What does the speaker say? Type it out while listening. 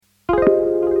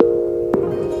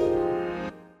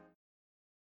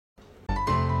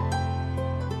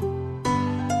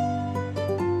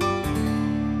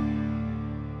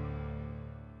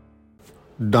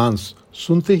Dance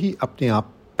सुनते ही अपने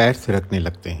आप पैर थिरकने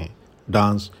लगते हैं।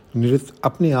 डांस नृत्य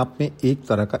अपने आप में एक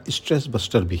तरह का स्ट्रेस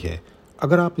बस्टर भी है।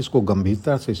 अगर आप इसको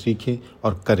गंभीरता से सीखें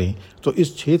और करें तो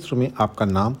इस क्षेत्र में आपका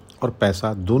नाम और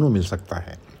पैसा दोनों मिल सकता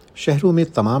है। शहरों में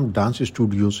तमाम डांस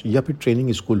स्टूडियोज या फिर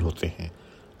ट्रेनिंग स्कूल होते हैं।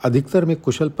 अधिकतर में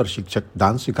कुशल प्रशिक्षक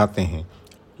डांस सिखाते हैं,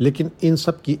 लेकिन इन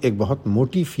सब की एक बहुत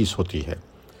मोटी फीस होती है।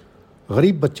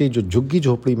 गरीब बच्चे जो झुग्गी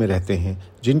झोपड़ी में रहते हैं,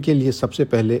 जिनके लिए सबसे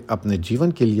पहले अपने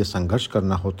जीवन के लिए संघर्ष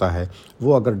करना होता है,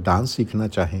 वो अगर डांस सीखना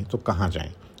चाहें तो कहाँ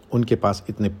जाएं? उनके पास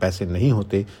इतने पैसे नहीं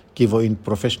होते कि वो इन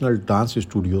प्रोफेशनल डांस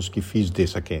स्टूडियोज़ की फ़ीस दे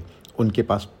सकें। उनके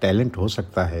पास टैलेंट हो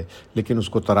सकता है, लेकिन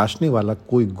उसको तराशने वाला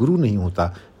कोई गुरु नहीं होता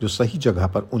जो सही जगह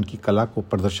पर उनकी कला को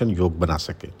प्रदर्शन योग्य बना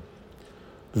सके।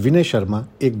 विनय शर्मा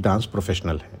एक डांस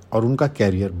प्रोफेशनल है और उनका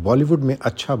कैरियर बॉलीवुड में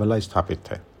अच्छा भला स्थापित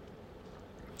है।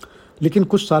 लेकिन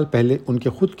कुछ साल पहले उनके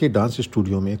खुद के डांस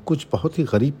स्टूडियो में कुछ बहुत ही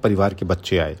गरीब परिवार के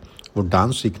बच्चे आए। वो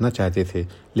डांस सीखना चाहते थे,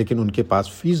 लेकिन उनके पास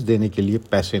फीस देने के लिए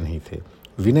पैसे नहीं थे।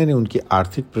 विनय ने उनकी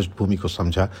आर्थिक पृष्ठभूमि को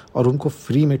समझा और उनको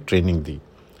फ्री में ट्रेनिंग दी।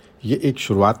 ये एक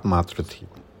शुरुआत मात्र थी।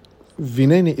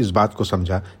 विनय ने इस बात को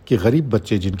समझा कि गरीब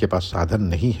बच्चे जिनके पास साधन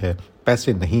नहीं है,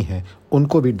 पैसे नहीं है,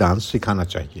 उनको भी डांस सिखाना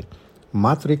चाहिए,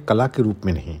 मात्र एक कला के रूप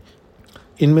में नहीं।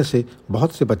 इनमें से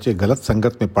बहुत से बच्चे गलत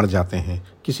संगत में पड़ जाते हैं।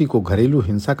 किसी को घरेलू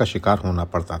हिंसा का शिकार होना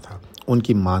पड़ता था।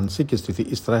 उनकी मानसिक स्थिति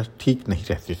इस तरह ठीक नहीं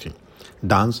रहती थी।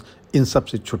 डांस इन सब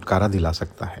से छुटकारा दिला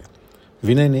सकता है।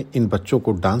 विनय ने इन बच्चों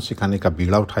को डांस सिखाने का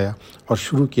बीड़ा उठाया और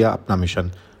शुरू किया अपना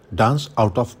mission, dance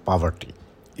out of poverty.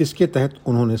 इसके तहत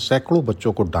उन्होंने सैकड़ों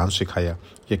बच्चों को डांस सिखाया।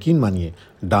 यकीन मानिए,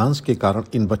 डांस के कारण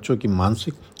इन बच्चों की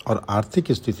मानसिक और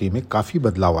आर्थिक स्थिति में काफ़ी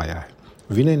बदलाव आया है।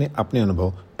 विनय ने अपने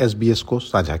अनुभव SBS को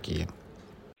साझा किए।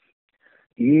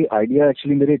 ये आइडिया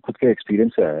एक्चुअली मेरे खुद के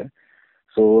एक्सपीरियंस से आया है।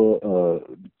 सो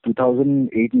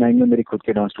 2008-9 में मेरे खुद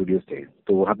के डांस स्टूडियोज थे,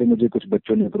 तो वहाँ पे मुझे कुछ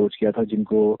बच्चों ने अप्रोच किया था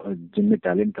जिनमें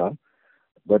टैलेंट था,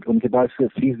 बट उनके पास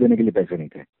फीस देने के लिए पैसे नहीं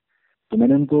थे। तो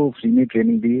मैंने उनको फ्री में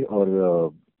ट्रेनिंग दी और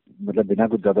मतलब बिना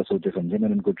कुछ ज़्यादा सोचे समझे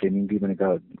मैंने उनको ट्रेनिंग दी। मैंने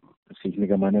कहा सीखने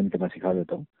का मन है, उनके मैं सिखा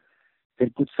देता हूँ। फिर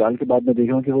कुछ साल के बाद मैं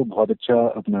देखा कि वो बहुत अच्छा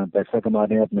अपना पैसा कमा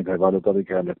रहे हैं, अपने घर वालों का भी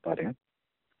ख्याल रख पा रहे हैं।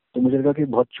 तो मुझे लगा कि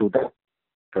बहुत छोटा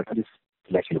था जिस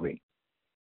फ्लैश हो गई।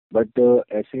 बट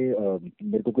ऐसे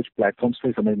मेरे को कुछ प्लेटफॉर्म्स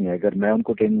पे समझ नहीं आया, अगर मैं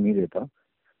उनको ट्रेनिंग नहीं देता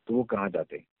तो वो कहाँ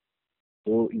जाते।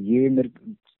 तो ये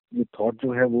थॉट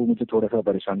जो है वो मुझे थोड़ा सा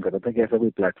परेशान कर रहा था कि ऐसा कोई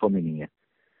प्लेटफॉर्म ही नहीं है।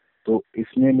 तो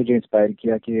इसने मुझे इंस्पायर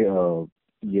किया कि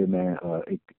ये मैं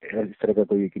एक इस तरह का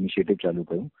कोई एक इनिशिएटिव चालू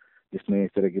करूं, जिसमें इस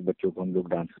तरह के बच्चों को हम लोग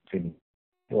डांस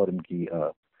ट्रेनिंग और उनकी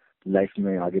लाइफ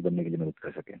में आगे बढ़ने के लिए मदद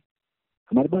कर सकें।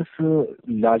 हमारे पास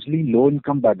लार्जली लो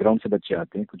इनकम बैकग्राउंड से बच्चे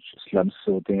आते हैं, कुछ स्लम्स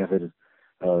से होते हैं या फिर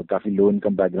काफ़ी लो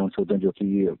इनकम बैकग्राउंड से होते हैं, जो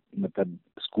कि मतलब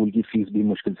स्कूल की फीस भी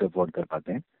मुश्किल से अफोर्ड कर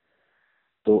पाते हैं।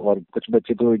 तो और कुछ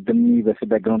बच्चे तो एकदम ही वैसे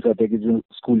बैकग्राउंड से आते हैं कि जो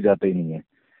स्कूल जाते ही नहीं है।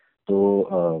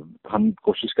 तो हम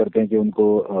कोशिश करते हैं कि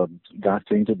उनको डांस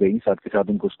ट्रेनिंग तो दें ही, साथ के साथ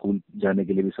उनको स्कूल जाने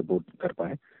के लिए भी सपोर्ट कर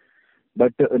पाए।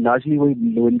 बट लार्जली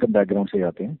वही लो इनकम बैकग्राउंड से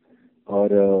आते हैं।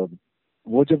 और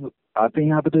वो जब आते हैं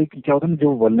यहाँ पे तो एक क्या होता है ना,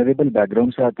 जो वल्नरेबल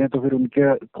बैकग्राउंड से आते हैं तो फिर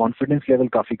उनका कॉन्फिडेंस लेवल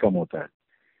काफ़ी कम होता है।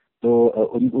 तो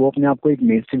वो अपने आप को एक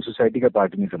मेन स्ट्रीम सोसाइटी का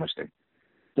पार्ट नहीं समझते।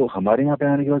 तो हमारे यहाँ पे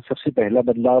आने के बाद सबसे पहला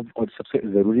बदलाव और सबसे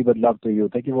ज़रूरी बदलाव तो ये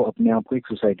होता है कि वो अपने आप को एक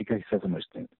सोसाइटी का हिस्सा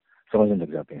समझने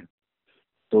लग जाते हैं।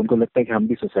 तो उनको लगता है कि हम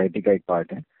भी सोसाइटी का एक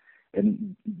पार्ट हैं, and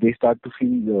they start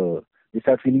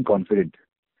feeling confident.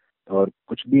 और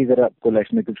कुछ भी अगर आपको लाइफ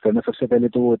में कुछ करना, सबसे पहले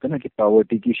तो वो होता है ना कि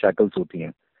पॉवर्टी की शैकल्स होती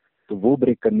हैं, तो वो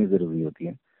ब्रेक करनी ज़रूरी होती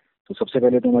है। तो सबसे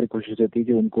पहले तो हमारी कोशिश रहती है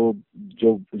कि उनको,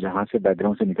 जो जहाँ से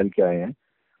बैकग्राउंड से निकल के आए हैं,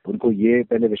 उनको ये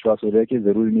पहले विश्वास हो जाए कि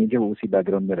ज़रूरी नहीं है कि वो उसी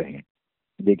बैकग्राउंड में रहें।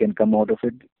 They can come out of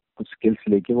it, कुछ स्किल्स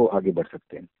लेके वो आगे बढ़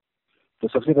सकते हैं। तो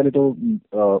सबसे पहले तो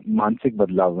मानसिक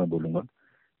बदलाव मैं बोलूँगा,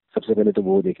 सबसे पहले तो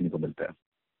वो देखने को मिलता है।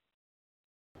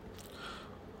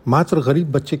 मात्र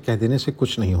गरीब बच्चे कह देने से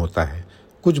कुछ नहीं होता है।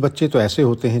 कुछ बच्चे तो ऐसे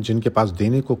होते हैं जिनके पास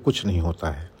देने को कुछ नहीं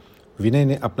होता है। विनय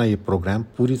ने अपना ये प्रोग्राम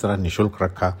पूरी तरह निःशुल्क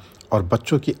रखा और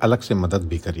बच्चों की अलग से मदद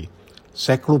भी करी।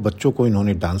 सैकड़ों बच्चों को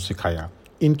इन्होंने डांस सिखाया।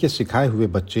 इनके सिखाए हुए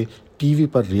बच्चे टीवी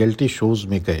पर रियलिटी शोज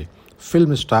में गए।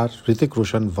 फिल्म स्टार ऋतिक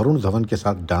रोशन, वरुण धवन के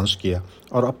साथ डांस किया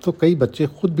और अब तो कई बच्चे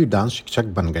खुद भी डांस शिक्षक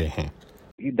बन गए हैं।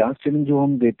 ये डांस ट्रेनिंग जो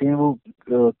हम देते हैं वो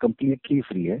कम्प्लीटली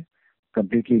फ्री है,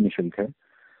 कम्प्लीटली निःशुल्क है।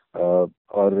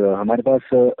 और हमारे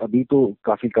पास अभी तो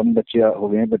काफ़ी कम बच्चे हो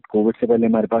गए हैं, बट कोविड से पहले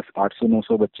हमारे पास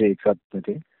 800-900 बच्चे एक साथ में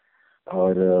थे।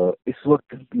 और इस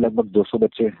वक्त लगभग 200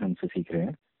 बच्चे हमसे सीख रहे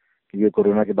हैं, क्योंकि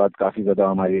कोरोना के बाद काफ़ी ज़्यादा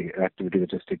हमारी एक्टिविटी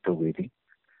रिस्ट्रिक्ट हो गई थी।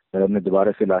 पर हमने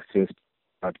दोबारा से लास्ट ईयर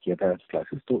स्टार्ट किया था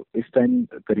क्लासेस, तो इस टाइम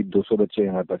करीब 200 बच्चे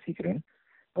हमारे पास सीख रहे हैं।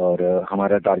 और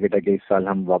हमारा टारगेट है कि इस साल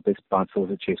हम वापस 500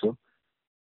 से 600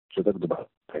 तक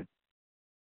दोबारा है।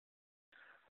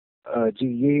 जी,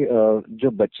 ये जो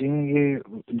बच्चे हैं ये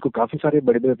इनको काफ़ी सारे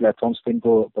बड़े-बड़े प्लेटफ़ॉर्म्स पे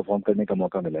इनको परफ़ॉर्म करने का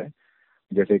मौका मिला है।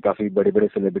 जैसे काफ़ी बड़े-बड़े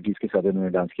सेलिब्रिटीज़ के साथ इन्होंने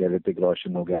डांस किया, ऋतिक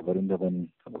रोशन हो गया, वरुण धवन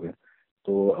हो गया।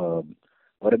 तो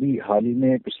और अभी हाल ही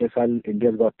में पिछले साल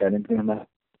इंडियाज़ गॉट टैलेंट में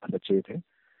हमारे बच्चे थे,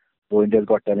 वो इंडियाज़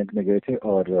गॉट टैलेंट में गए थे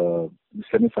और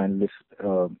सेमीफ़ाइनल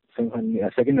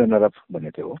सेकंड रनर अप बने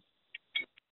थे वो।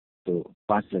 तो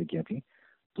 5 लड़कियाँ थीं,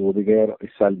 तो वो भी गए और इस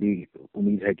साल भी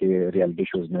उम्मीद है कि रियलिटी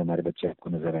शोज़ में हमारे बच्चे आपको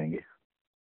नज़र आएँगे।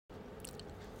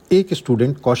 एक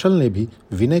स्टूडेंट कौशल ने भी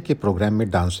विनय के प्रोग्राम में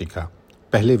डांस सीखा।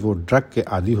 पहले वो ड्रग के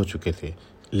आदी हो चुके थे,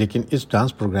 लेकिन इस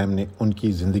डांस प्रोग्राम ने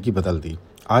उनकी ज़िंदगी बदल दी।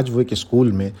 आज वो एक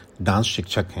स्कूल में डांस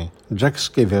शिक्षक हैं, ड्रग्स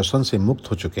के व्यसन से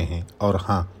मुक्त हो चुके हैं और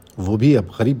हाँ, वो भी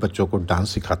अब गरीब बच्चों को डांस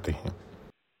सिखाते हैं।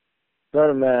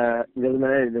 सर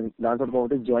मैंने डांस और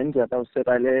कॉम्पिटिशन ज्वाइन किया था, उससे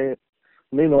पहले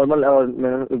नहीं नॉर्मल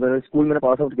मैंने स्कूल मैंने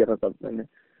पास आउट किया था तब मैंने।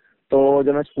 तो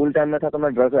जब मैं स्कूल टाइम में था तो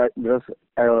मैं ड्रग्स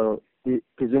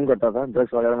कंज्यूम करता था,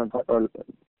 ड्रग्स वगैरह में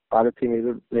आदत थी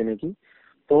मेरी लेने की।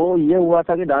 तो ये हुआ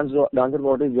था कि डांस और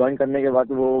कॉम्पिटिशन ज्वाइन करने के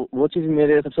बाद वो चीज़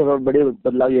मेरे सबसे बड़ी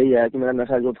बदलाव यही है कि मेरा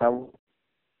नशा जो था वो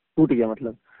टूट गया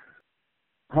मतलब।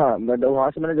 हाँ, बट वहाँ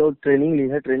से मैंने जो ट्रेनिंग ली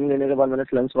है, ट्रेनिंग लेने के बाद मैंने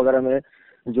स्लम्स वगैरह में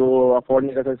जो अफोर्ड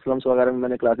नहीं कर सकते स्लम्स वगैरह में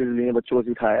मैंने क्लासेस ली हैं, बच्चों को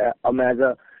सिखाया है। अब मैं एज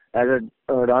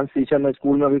अ डांस टीचर मैं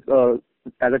स्कूल में भी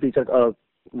एज अ टीचर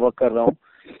वर्क कर रहा हूँ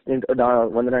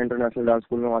वंदना इंटरनेशनल डांस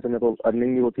स्कूल में। वहाँ से मेरे को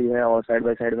अर्निंग भी होती है और साइड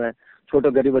बाय साइड में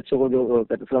छोटे गरीब बच्चों को जो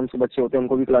स्लम्स बच्चे होते हैं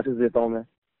उनको भी क्लासेस देता हूँ मैं।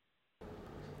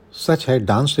 सच है,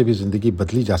 डांस से भी जिंदगी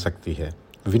बदली जा सकती है।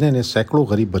 विनय ने सैकड़ों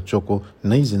गरीब बच्चों को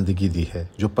नई जिंदगी दी है,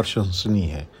 जो प्रशंसनीय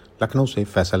है। लखनऊ से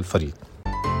फैसल फरीद।